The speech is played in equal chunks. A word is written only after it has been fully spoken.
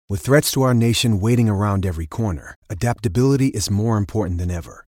With threats to our nation waiting around every corner, adaptability is more important than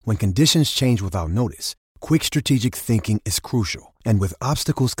ever. When conditions change without notice, quick strategic thinking is crucial. And with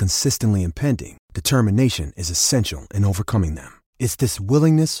obstacles consistently impending, determination is essential in overcoming them. It's this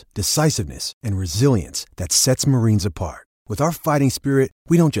willingness, decisiveness, and resilience that sets Marines apart. With our fighting spirit,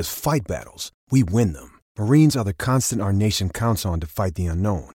 we don't just fight battles, we win them. Marines are the constant our nation counts on to fight the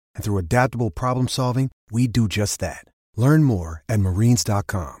unknown. And through adaptable problem solving, we do just that. Learn more at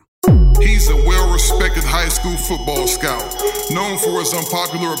Marines.com. He's a well-respected high school football scout, known for his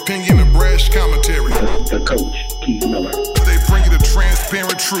unpopular opinion and brash commentary. The coach, Keith Miller. They bring you the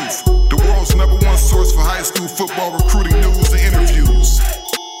transparent truth, the world's #1 source for high school football recruiting news and interviews.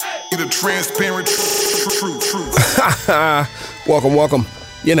 The transparent truth. Welcome.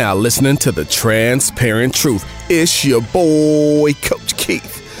 You're now listening to the Transparent Truth. It's your boy, Coach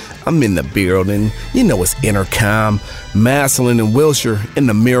Keith. I'm in the building. You know it's Intercom, Massillon and Wilshire in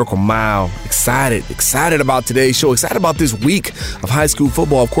the Miracle Mile. Excited about today's show. Excited about this week of high school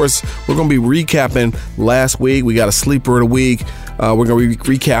football. Of course, we're going to be recapping last week. We got a sleeper of the week. We're going to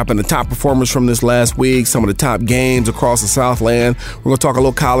be recapping the top performers from this last week, some of the top games across the Southland. We're going to talk a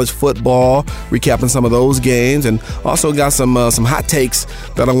little college football, recapping some of those games, and also got some hot takes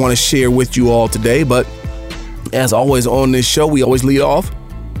that I want to share with you all today. But as always on this show, we always lead off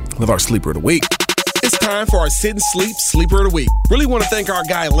with our Sleeper of the Week. It's time for our Sit and Sleep Sleeper of the Week. Really want to thank our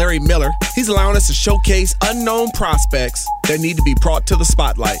guy, Larry Miller. He's allowing us to showcase unknown prospects that need to be brought to the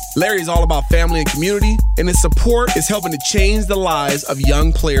spotlight. Larry is all about family and community, and his support is helping to change the lives of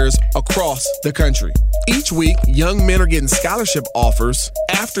young players across the country. Each week, young men are getting scholarship offers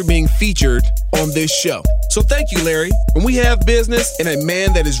after being featured on this show. So thank you, Larry. When we have business and a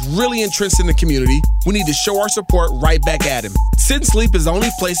man that is really interested in the community, we need to show our support right back at him. Sit and Sleep is the only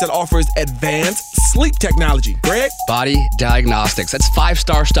place that offers advanced sleep technology. Greg? Body Diagnostics. That's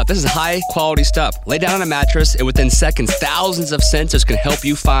 5-star stuff. This is high-quality stuff. Lay down on a mattress, and within seconds, thousands of sensors can help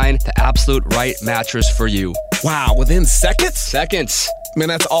you find the absolute right mattress for you. Wow, within seconds? Seconds. Man,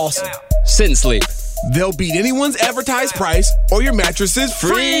 that's awesome. Sit and Sleep. They'll beat anyone's advertised price, or your mattress is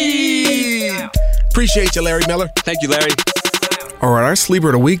free. Appreciate you, Larry Miller. Thank you, Larry. All right, our Sleeper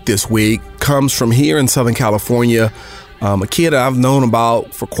of the Week this week comes from here in Southern California. A kid I've known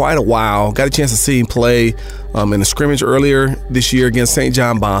about for quite a while. Got a chance to see him play in a scrimmage earlier this year against St.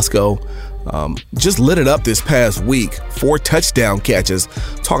 John Bosco. Just lit it up this past week. 4 touchdown catches.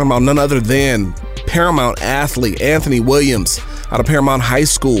 Talking about none other than Paramount athlete Anthony Williams out of Paramount High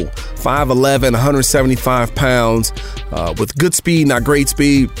School. 5'11", 175 pounds, with good speed, not great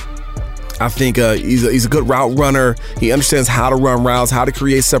speed. I think he's a good route runner. He understands how to run routes, how to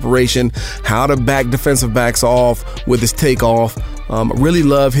create separation, how to back defensive backs off with his takeoff. Really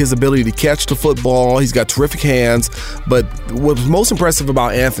love his ability to catch the football. He's got terrific hands. But what's most impressive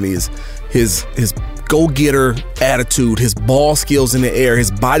about Anthony is his go-getter attitude, his ball skills in the air, his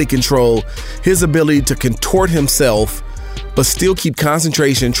body control, his ability to contort himself but still keep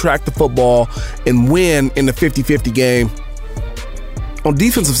concentration, track the football, and win in the 50-50 game. On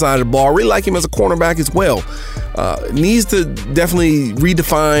defensive side of the ball, I really like him as a cornerback as well. Needs to definitely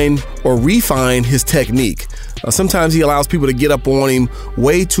redefine or refine his technique. Sometimes he allows people to get up on him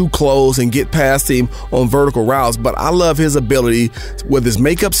way too close and get past him on vertical routes, but I love his ability with his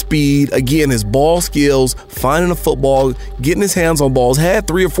makeup speed, again, his ball skills, finding a football, getting his hands on balls. Had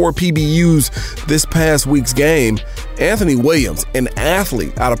 3 or 4 PBUs this past week's game. Anthony Williams, an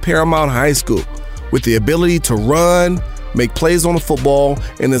athlete out of Paramount High School with the ability to run, make plays on the football,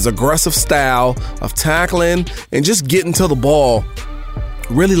 and his aggressive style of tackling and just getting to the ball.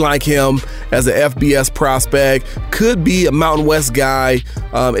 Really like him as an FBS prospect. Could be a Mountain West guy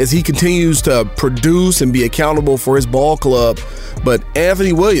as he continues to produce and be accountable for his ball club. But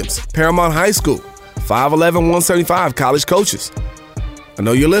Anthony Williams, Paramount High School, 5'11", 175, college coaches. I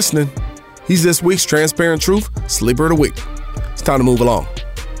know you're listening. He's this week's Transparent Truth Sleeper of the Week. It's time to move along.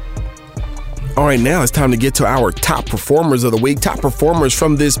 All right, now it's time to get to our top performers of the week. Top performers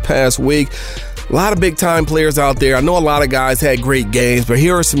from this past week. A lot of big-time players out there. I know a lot of guys had great games, but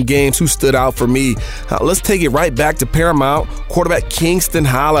here are some games who stood out for me. Let's take it right back to Paramount. Quarterback Kingston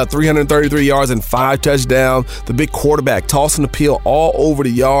Holla, 333 yards and 5 touchdowns. The big quarterback tossing the peel all over the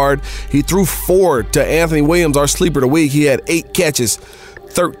yard. He threw 4 to Anthony Williams, our sleeper of the week. He had 8 catches.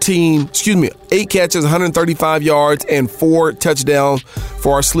 8 catches, 135 yards, and 4 touchdowns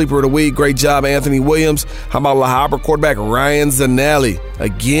for our sleeper of the week. Great job, Anthony Williams. How about La Habra quarterback Ryan Zanelli?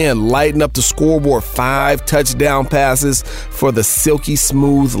 Again, lighting up the scoreboard. 5 touchdown passes for the silky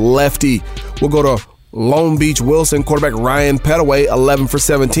smooth lefty. We'll go to Long Beach Wilson quarterback Ryan Pettaway, 11 for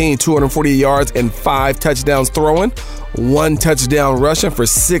 17, 248 yards and 5 touchdowns throwing, 1 touchdown rushing for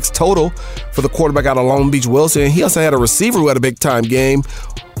 6 total for the quarterback out of Long Beach Wilson. He also had a receiver who had a big-time game,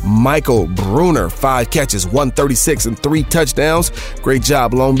 Michael Bruner, 5 catches, 136 and 3 touchdowns. Great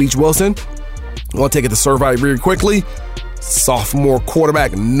job, Long Beach Wilson. I want to take it to Servite very quickly. Sophomore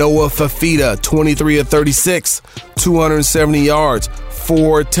quarterback Noah Fafita, 23 of 36, 270 yards,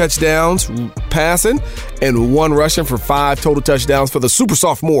 4 touchdowns passing, and 1 rushing for 5 total touchdowns for the super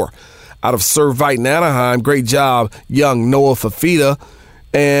sophomore out of Servite in Anaheim. Great job, young Noah Fafita.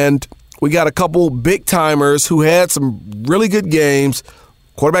 And we got a couple big-timers who had some really good games.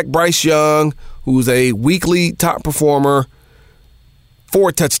 Quarterback Bryce Young, who's a weekly top performer,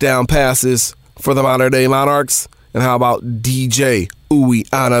 4 touchdown passes for the Mater Dei Monarchs. And how about DJ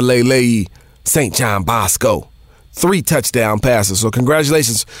Uiagalelei St. John Bosco? 3 touchdown passes. So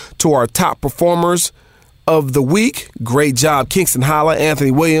congratulations to our top performers of the week. Great job, Kingston Holla,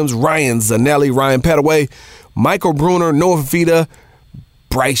 Anthony Williams, Ryan Zanelli, Ryan Pettaway, Michael Bruner, Noah Fafita,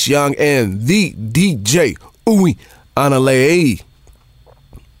 Bryce Young, and the DJ Uiagalelei.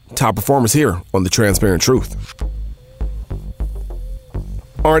 Top performers here on The Transparent Truth.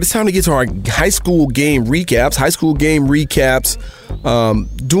 All right, it's time to get to our high school game recaps.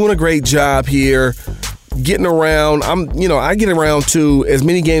 Doing a great job here. Getting around. I get around to as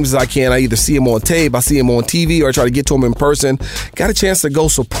many games as I can. I either see them on tape, I see them on TV, or I try to get to them in person. Got a chance to go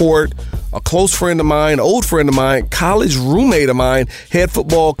support a close friend of mine, old friend of mine, college roommate of mine, head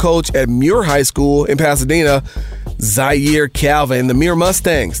football coach at Muir High School in Pasadena, Zaire Calvin, the Muir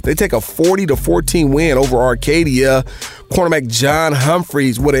Mustangs. They take a 40-14 win over Arcadia. Cornerback John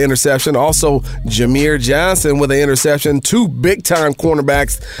Humphreys with an interception. Also, Jameer Johnson with an interception. 2 big-time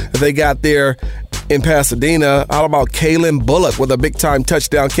cornerbacks that they got there in Pasadena. How about Kalen Bullock with a big-time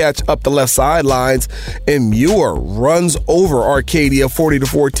touchdown catch up the left sidelines? And Muir runs over Arcadia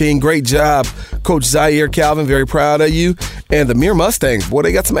 40-14. Great job, Coach Zaire Calvin. Very proud of you. And the Muir Mustangs, boy,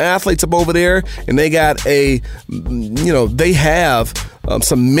 they got some athletes up over there, and they got they have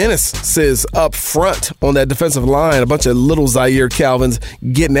some menaces up front on that defensive line. A bunch of little Zaire Calvins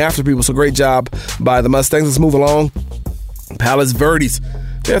getting after people. So great job by the Mustangs. Let's move along. Palos Verdes,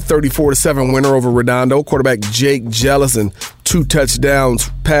 they're 34-7 winner over Redondo. Quarterback Jake Jellison, 2 touchdowns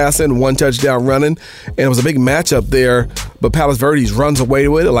passing, 1 touchdown running. And it was a big matchup there, but Palos Verdes runs away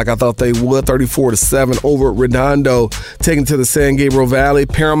with it like I thought they would. 34-7 over Redondo. Taken to the San Gabriel Valley.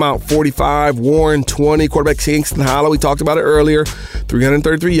 Paramount 45, Warren 20. Quarterback Kingston Hollow, we talked about it earlier.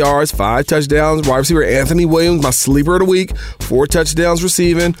 333 yards, 5 touchdowns. Wide receiver Anthony Williams, my sleeper of the week, 4 touchdowns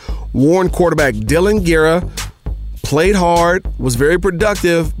receiving. Warren quarterback Dylan Guerra played hard, was very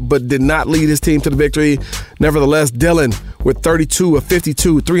productive, but did not lead his team to the victory. Nevertheless, Dylan with 32 of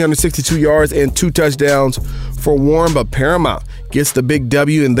 52, 362 yards and 2 touchdowns for Warren. But Paramount gets the big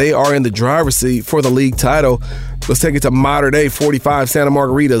W, and they are in the driver's seat for the league title. Let's take it to Mater Dei 45, Santa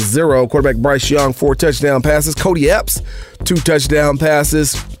Margarita 0. Quarterback Bryce Young, 4 touchdown passes. Cody Epps, 2 touchdown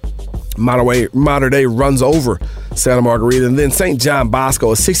passes. Mater Dei runs over Santa Margarita. And then St. John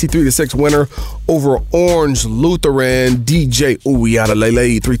Bosco, a 63-6 winner over Orange Lutheran. DJ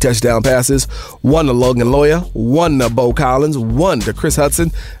Uiagalelei, 3 touchdown passes. 1 to Logan Loya, 1 to Bo Collins, 1 to Chris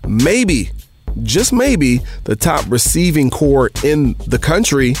Hudson. Maybe, just maybe, the top receiving core in the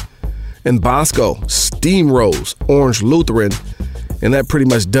country. And Bosco steamrolls Orange Lutheran. And that pretty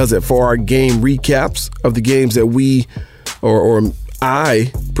much does it for our game recaps of the games that we or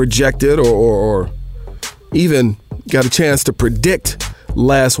I projected or even got a chance to predict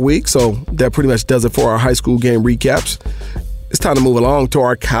last week. So that pretty much does it for our high school game recaps. It's time to move along to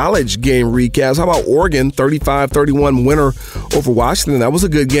our college game recaps. How about Oregon, 35-31 winner over Washington? That was a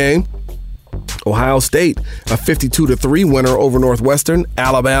good game. Ohio State, a 52-3 winner over Northwestern.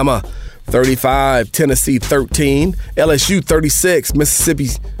 Alabama, 35, Tennessee 13. LSU 36, Mississippi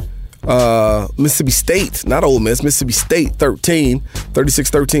State, not Ole Miss, Mississippi State 13,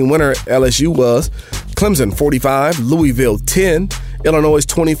 36-13 winner LSU was. Clemson 45, Louisville 10, Illinois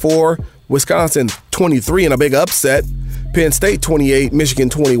 24, Wisconsin 23 in a big upset. Penn State 28, Michigan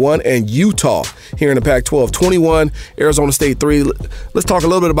 21, and Utah here in the Pac-12 21, Arizona State 3. Let's talk a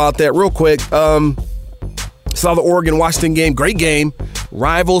little bit about that real quick. Saw the Oregon-Washington game, great game.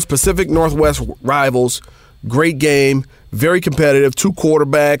 Rivals, Pacific Northwest rivals, great game. Very competitive. 2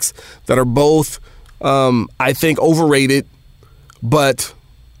 quarterbacks that are both, I think, overrated. But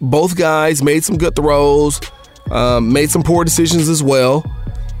both guys made some good throws, made some poor decisions as well.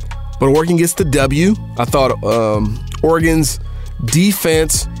 But Oregon gets the W. I thought Oregon's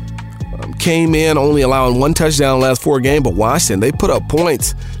defense came in only allowing 1 touchdown in the last 4 games. But Washington, they put up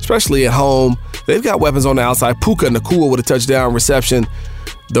points, especially at home. they've got weapons on the outside. Puka Nacua with a touchdown reception,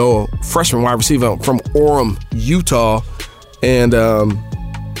 the freshman wide receiver from Orem, Utah. And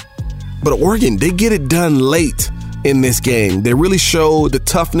but Oregon, they get it done late in this game. They really show the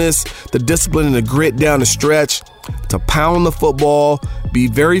toughness, the discipline, and the grit down the stretch to pound the football, be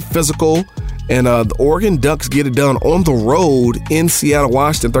very physical. And the Oregon Ducks get it done on the road in Seattle,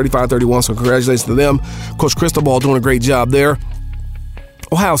 Washington, 35-31. So congratulations to them. Coach Cristobal doing a great job there.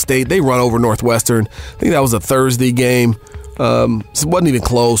 Ohio State, they run over Northwestern. I think that was a Thursday game. So it wasn't even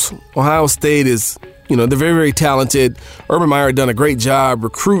close. Ohio State is, they're very, very talented. Urban Meyer done a great job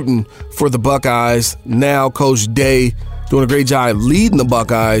recruiting for the Buckeyes. Now Coach Day doing a great job leading the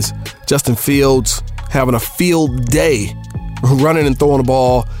Buckeyes. Justin Fields having a field day running and throwing the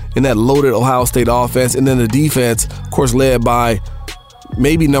ball in that loaded Ohio State offense. And then the defense, of course, led by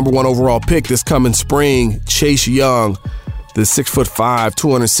maybe number 1 overall pick this coming spring, Chase Young, the 6'5",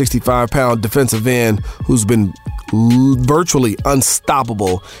 265-pound defensive end who's been virtually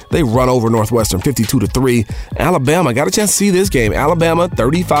unstoppable. They run over Northwestern 52-3. Alabama, got a chance to see this game. Alabama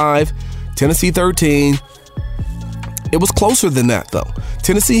 35, Tennessee 13. It was closer than that, though.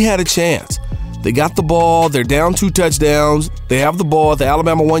 Tennessee had a chance. They got the ball. They're down 2 touchdowns. They have the ball at the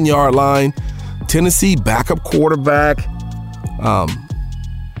Alabama 1-yard line. Tennessee backup quarterback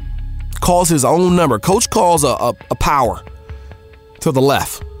calls his own number. Coach calls a power to the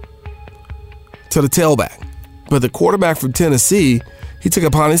left, to the tailback. But the quarterback from Tennessee, he took it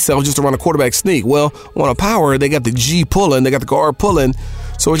upon himself just to run a quarterback sneak. Well, on a power, they got the G pulling, they got the guard pulling,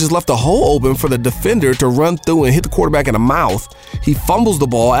 so it just left a hole open for the defender to run through and hit the quarterback in the mouth. He fumbles the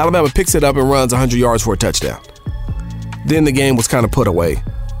ball. Alabama picks it up and runs 100 yards for a touchdown. Then the game was kind of put away.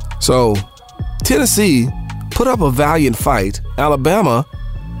 So Tennessee put up a valiant fight. Alabama,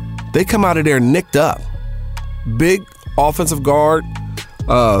 they come out of there nicked up. Big offensive guard.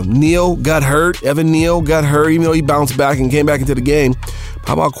 Neal got hurt. Evan Neal got hurt, even though he bounced back and came back into the game.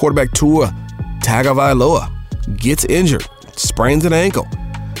 How about quarterback Tua Tagovailoa gets injured, sprains an ankle.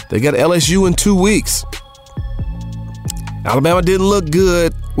 They got LSU in 2 weeks. Alabama didn't look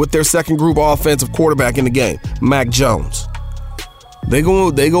good with their second group offensive quarterback in the game, Mac Jones. They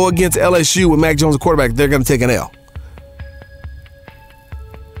go against LSU with Mac Jones at quarterback. They're going to take an L.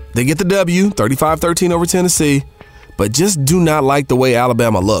 They get the W, 35-13 over Tennessee, but just do not like the way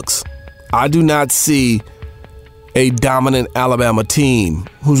Alabama looks. I do not see a dominant Alabama team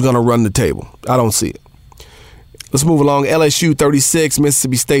who's going to run the table. I don't see it. Let's move along. LSU 36,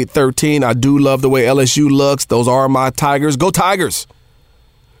 Mississippi State 13. I do love the way LSU looks. Those are my Tigers. Go Tigers!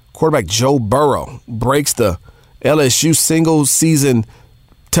 Quarterback Joe Burrow breaks the LSU single-season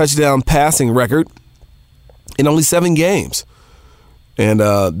touchdown passing record in only 7 games. And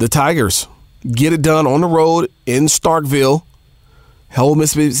the Tigers get it done on the road in Starkville. Held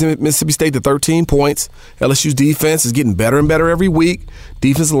Mississippi State to 13 points. LSU's defense is getting better and better every week.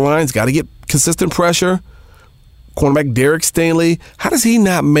 Defensive line's got to get consistent pressure. Cornerback Derek Stingley, how does he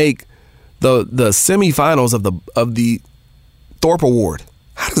not make the semifinals of the Thorpe Award?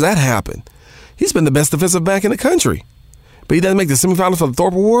 How does that happen? He's been the best defensive back in the country, but he doesn't make the semifinals for the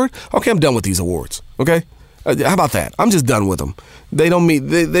Thorpe Award? Okay, I'm done with these awards, okay? How about that? I'm just done with them. They don't meet,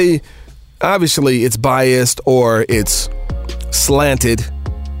 they obviously it's biased or it's slanted.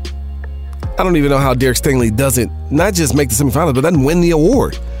 I don't even know how Derek Stingley doesn't not just make the semifinals, but doesn't win the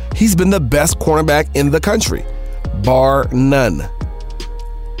award. He's been the best cornerback in the country, bar none.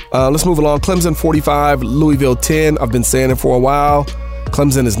 Let's move along. Clemson 45, Louisville 10. I've been saying it for a while.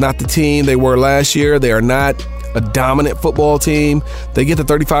 Clemson is not the team they were last year. They are not a dominant football team. They get the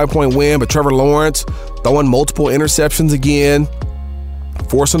 35-point win, but Trevor Lawrence throwing multiple interceptions again,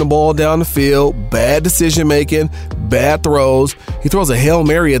 forcing the ball down the field, bad decision-making, bad throws. He throws a Hail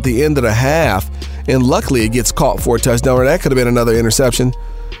Mary at the end of the half, and luckily it gets caught for a touchdown, or that could have been another interception.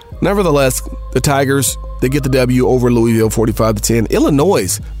 Nevertheless, the Tigers, they get the W over Louisville 45-10.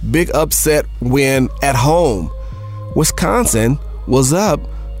 Illinois, big upset win at home. Wisconsin was up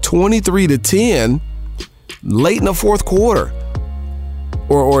 23-10 late in the fourth quarter,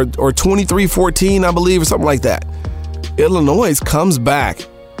 or 23-14, I believe, or something like that. Illinois comes back,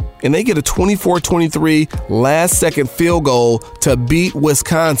 and they get a 24-23 last-second field goal to beat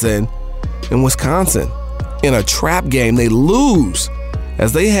Wisconsin. And Wisconsin, in a trap game, they lose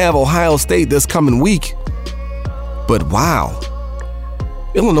as they have Ohio State this coming week. But wow,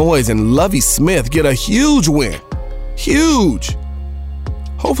 Illinois and Lovie Smith get a huge win. Huge.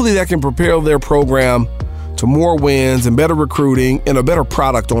 Hopefully that can propel their program to more wins and better recruiting and a better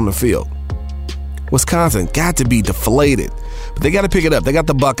product on the field. Wisconsin got to be deflated, but they got to pick it up. They got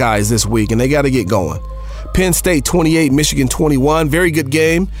the Buckeyes this week, and they got to get going. Penn State 28, Michigan 21. Very good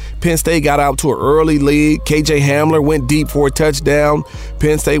game. Penn State got out to an early lead. KJ Hamler went deep for a touchdown.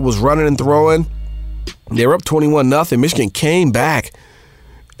 Penn State was running and throwing. They were up 21-0. Michigan came back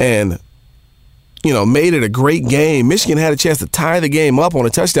and, made it a great game. Michigan had a chance to tie the game up on a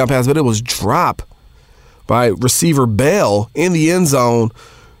touchdown pass, but it was dropped by receiver Bell in the end zone.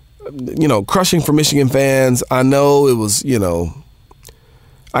 Crushing for Michigan fans. I know it was,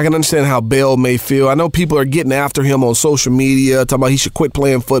 I can understand how Bell may feel. I know people are getting after him on social media, talking about he should quit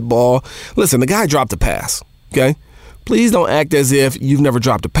playing football. Listen, the guy dropped a pass, okay? Please don't act as if you've never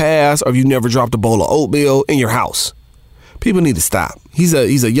dropped a pass or you've never dropped a bowl of oatmeal in your house. People need to stop. He's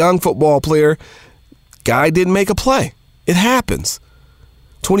a young football player. Guy didn't make a play. It happens.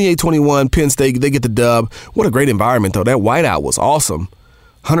 28-21, Penn State, they get the dub. What a great environment, though. That whiteout was awesome.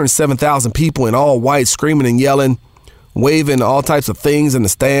 107,000 people in all white screaming and yelling, waving all types of things in the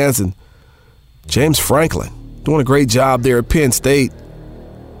stands. And James Franklin doing a great job there at Penn State.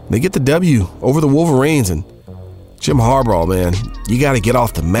 They get the W over the Wolverines. And Jim Harbaugh, man, you got to get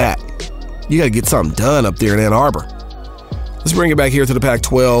off the mat. You got to get something done up there in Ann Arbor. Let's bring it back here to the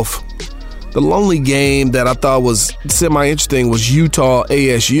Pac-12. The lonely game that I thought was semi-interesting was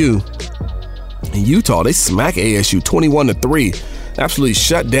Utah-ASU. And Utah, they smack ASU 21-3. Absolutely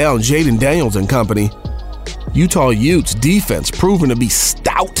shut down Jaden Daniels and company. Utah Utes defense proven to be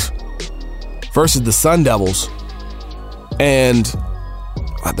stout versus the Sun Devils. And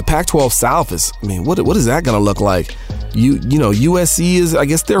the Pac-12 South is, what is that going to look like? USC is, I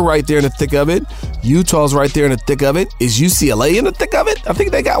guess they're right there in the thick of it. Utah's right there in the thick of it. Is UCLA in the thick of it? I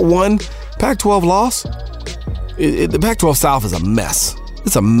think they got one Pac-12 loss. The Pac-12 South is a mess.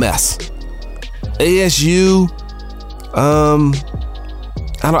 It's a mess. ASU,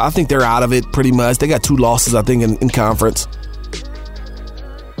 I think they're out of it pretty much. They got 2 losses, I think, in conference.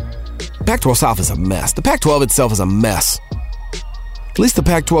 Pac-12 South is a mess. The Pac-12 itself is a mess. At least the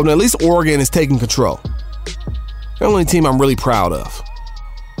Pac-12, at least Oregon is taking control. The only team I'm really proud of.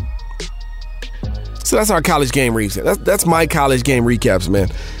 So that's our college game recap. That's my college game recaps, man.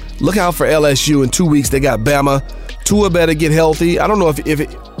 Look out for LSU in 2 weeks. They got Bama. Tua better get healthy. I don't know if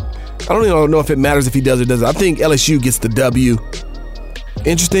it matters if he does or doesn't. I think LSU gets the W.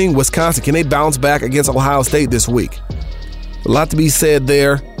 Interesting. Wisconsin, can they bounce back against Ohio State this week? A lot to be said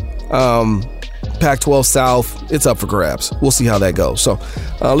there. Pac-12 South, it's up for grabs. We'll see how that goes. So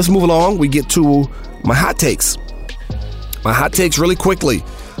let's move along. We get to my hot takes. My hot takes really quickly.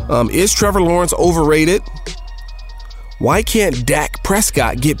 Is Trevor Lawrence overrated? Why can't Dak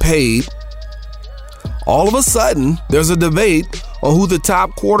Prescott get paid? All of a sudden, there's a debate on who the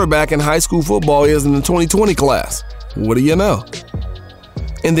top quarterback in high school football is in the 2020 class. What do you know?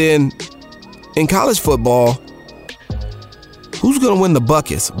 And then in college football, who's going to win the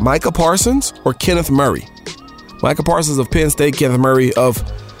buckets? Micah Parsons or Kenneth Murray? Micah Parsons of Penn State, Kenneth Murray of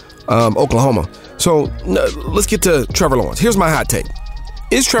Oklahoma. So let's get to Trevor Lawrence. Here's my hot take.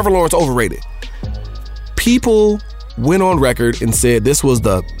 Is Trevor Lawrence overrated? People went on record and said this was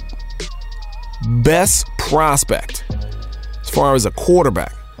the best prospect as far as a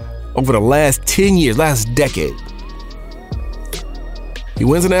quarterback over the last 10 years, last decade. He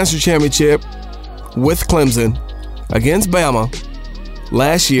wins a national championship with Clemson against Bama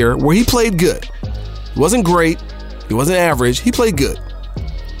last year, where he played good. He wasn't great. He wasn't average. He played good.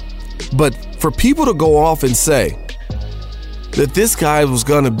 But for people to go off and say that this guy was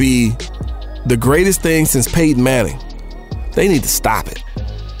going to be the greatest thing since Peyton Manning, they need to stop it.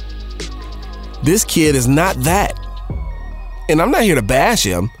 This kid is not that. And I'm not here to bash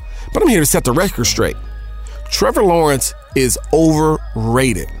him, but I'm here to set the record straight. Trevor Lawrence is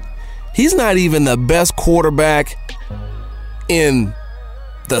overrated. He's not even the best quarterback in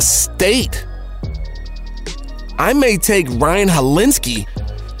the state. I may take Ryan Hilinski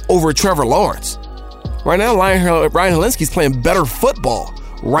over Trevor Lawrence. Right now, Ryan Hilinski's playing better football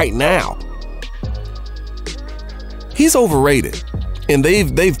right now. He's overrated. And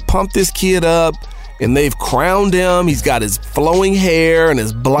they've pumped this kid up and they've crowned him. He's got his flowing hair and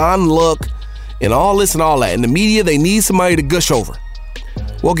his blonde look and all this and all that. In the media, they need somebody to gush over.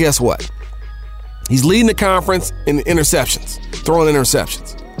 Well, guess what? He's leading the conference in interceptions, throwing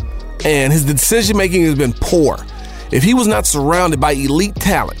interceptions. And his decision-making has been poor. If he was not surrounded by elite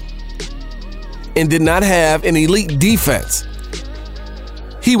talent and did not have an elite defense,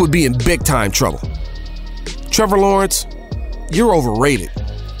 he would be in big-time trouble. Trevor Lawrence, you're overrated.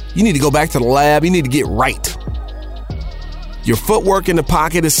 You need to go back to the lab. You need to get right. Your footwork in the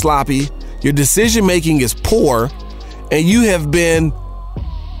pocket is sloppy. Your decision-making is poor. And you have been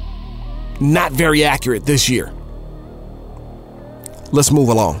not very accurate this year. Let's move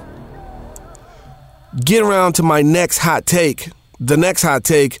along. get around to my next hot take. The next hot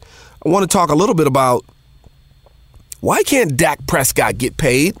take, I want to talk a little bit about why can't Dak Prescott get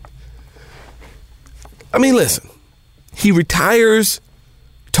paid? I mean, listen, he retires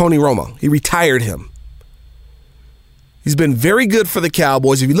Tony Romo. He retired him. He's been very good for the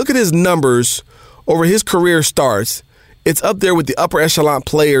Cowboys. If you look at his numbers over his career starts, it's up there with the upper echelon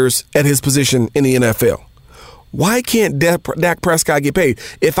players at his position in the NFL. Why can't Dak Prescott get paid?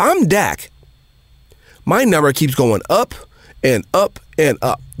 If I'm Dak, my number keeps going up and up and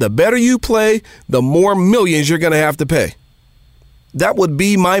up. The better you play, the more millions you're going to have to pay. That would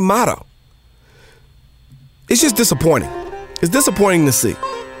be my motto. It's just disappointing. It's disappointing to see.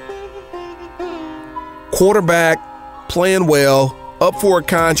 Quarterback playing well, up for a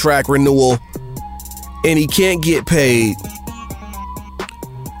contract renewal, and he can't get paid.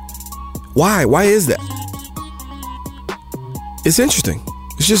 Why? Why is that? It's interesting.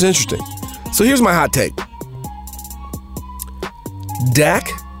 It's just interesting. So here's my hot take. Dak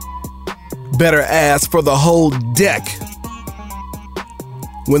better ask for the whole deck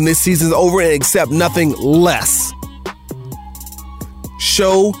when this season's over and accept nothing less.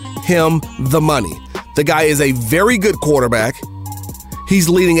 Show him the money. The guy is a very good quarterback. He's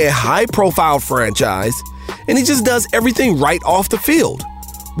leading a high-profile franchise, and he just does everything right off the field.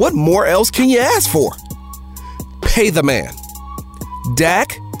 What more else can you ask for? Pay the man.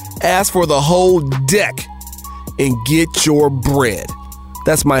 Dak, ask for the whole deck and get your bread.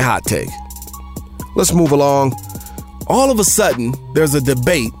 That's my hot take. Let's move along. All of a sudden, there's a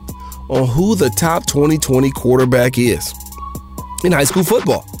debate on who the top 2020 quarterback is in high school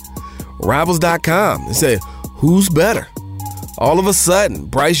football. Rivals.com, they say, who's better? All of a sudden,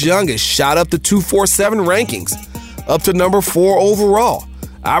 Bryce Young is shot up to 247 rankings, up to number 4 overall.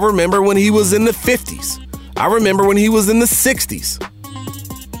 I remember when he was in the 50s. I remember when he was in the 60s.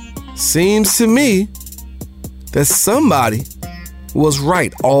 Seems to me that somebody was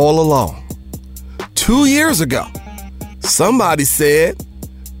right all along. 2 years ago, somebody said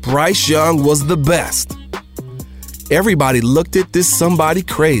Bryce Young was the best. Everybody looked at this somebody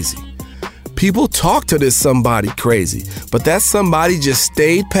crazy. People talked to this somebody crazy, but that somebody just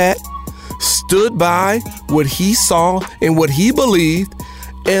stayed pat, stood by what he saw and what he believed,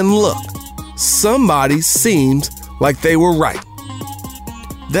 and look, somebody seems like they were right.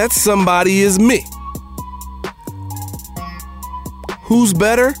 That somebody is me. Who's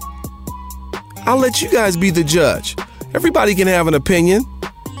better? I'll let you guys be the judge. Everybody can have an opinion.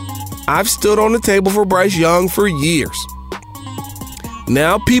 I've stood on the table for Bryce Young for years.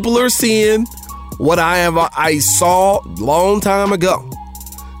 Now people are seeing what I saw a long time ago.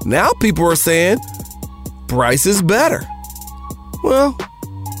 Now people are saying Bryce is better. Well,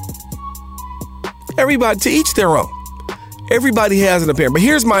 everybody to each their own. Everybody has an opinion. But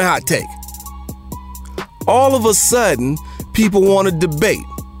here's my hot take. All of a sudden, people want to debate.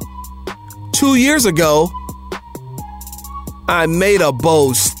 2 years ago, I made a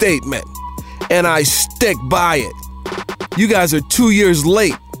bold statement, and I stick by it. You guys are 2 years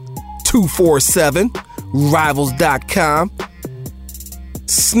late. 247, Rivals.com.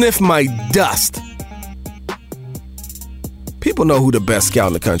 Sniff my dust. People know who the best scout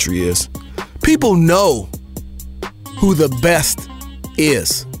in the country is. People know who the best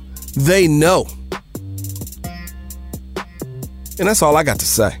is. They know. And that's all I got to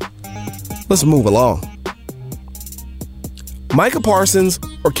say. Let's move along. Micah Parsons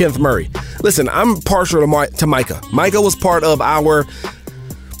or Kenneth Murray? Listen, I'm partial to Micah. Micah was part of our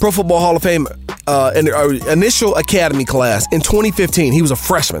Pro Football Hall of Fame initial academy class in 2015. He was a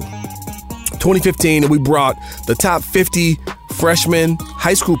freshman. 2015, and we brought the top 50 freshman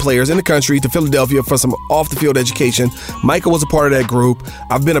high school players in the country to Philadelphia for some off-the-field education. Micah was a part of that group.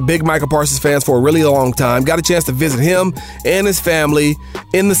 I've been a big Micah Parsons fan for a really long time. Got a chance to visit him and his family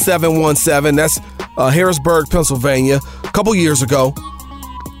in the 717. That's Harrisburg, Pennsylvania, a couple years ago.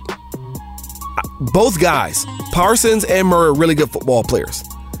 Both guys, Parsons and Murray, are really good football players.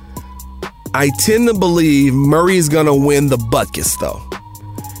 I tend to believe Murray is going to win the Butkus, though.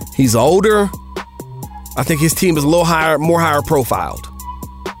 He's older. I think his team is a little higher, more higher profiled.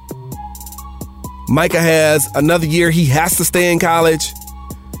 Micah has another year. He has to stay in college.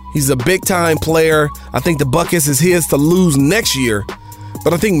 He's a big-time player. I think the Butkus is his to lose next year,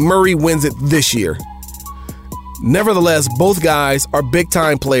 but I think Murray wins it this year. Nevertheless, both guys are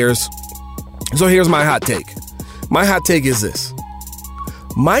big-time players. So here's my hot take. My hot take is this.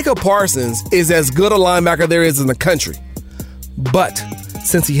 Micah Parsons is as good a linebacker there is in the country. But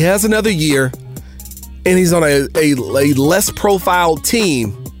since he has another year and he's on a less profiled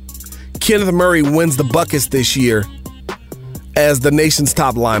team, Kenneth Murray wins the Butkus this year as the nation's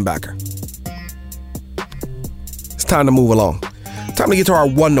top linebacker. time to move along. Time to get to our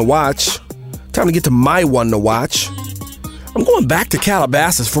one to watch. Time to get to my one to watch. I'm going back to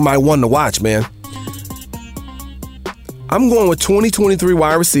Calabasas for my one to watch, man. I'm going with 2023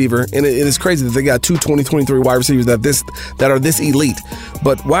 wide receiver, and it is crazy that they got two 2023 wide receivers that are this elite.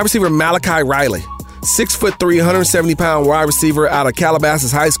 But wide receiver Malachi Riley, 6'3", 170-pound wide receiver out of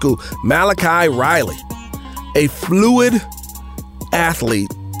Calabasas High School. Malachi Riley, a fluid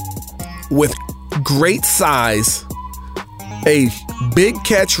athlete with great size, a big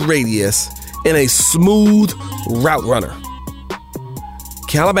catch radius, and a smooth route runner.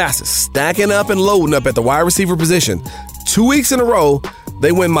 Calabasas stacking up and loading up at the wide receiver position. 2 weeks in a row,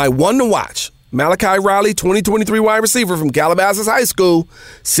 they win my one to watch. Malachi Riley, 2023 wide receiver from Calabasas High School,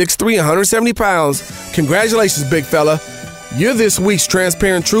 6'3", 170 pounds. Congratulations, big fella. You're this week's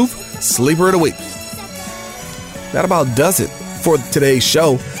Transparent Truth Sleeper of the Week. That about does it for today's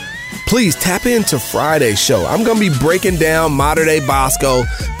show. Please tap into Friday's show. I'm going to be breaking down modern day Bosco,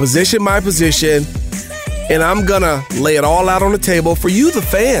 position by position, and I'm going to lay it all out on the table for you, the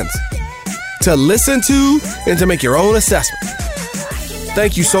fans, to listen to and to make your own assessment.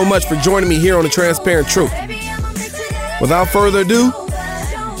 Thank you so much for joining me here on The Transparent Truth. Without further ado,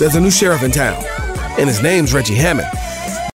 there's a new sheriff in town, and his name's Reggie Hammond.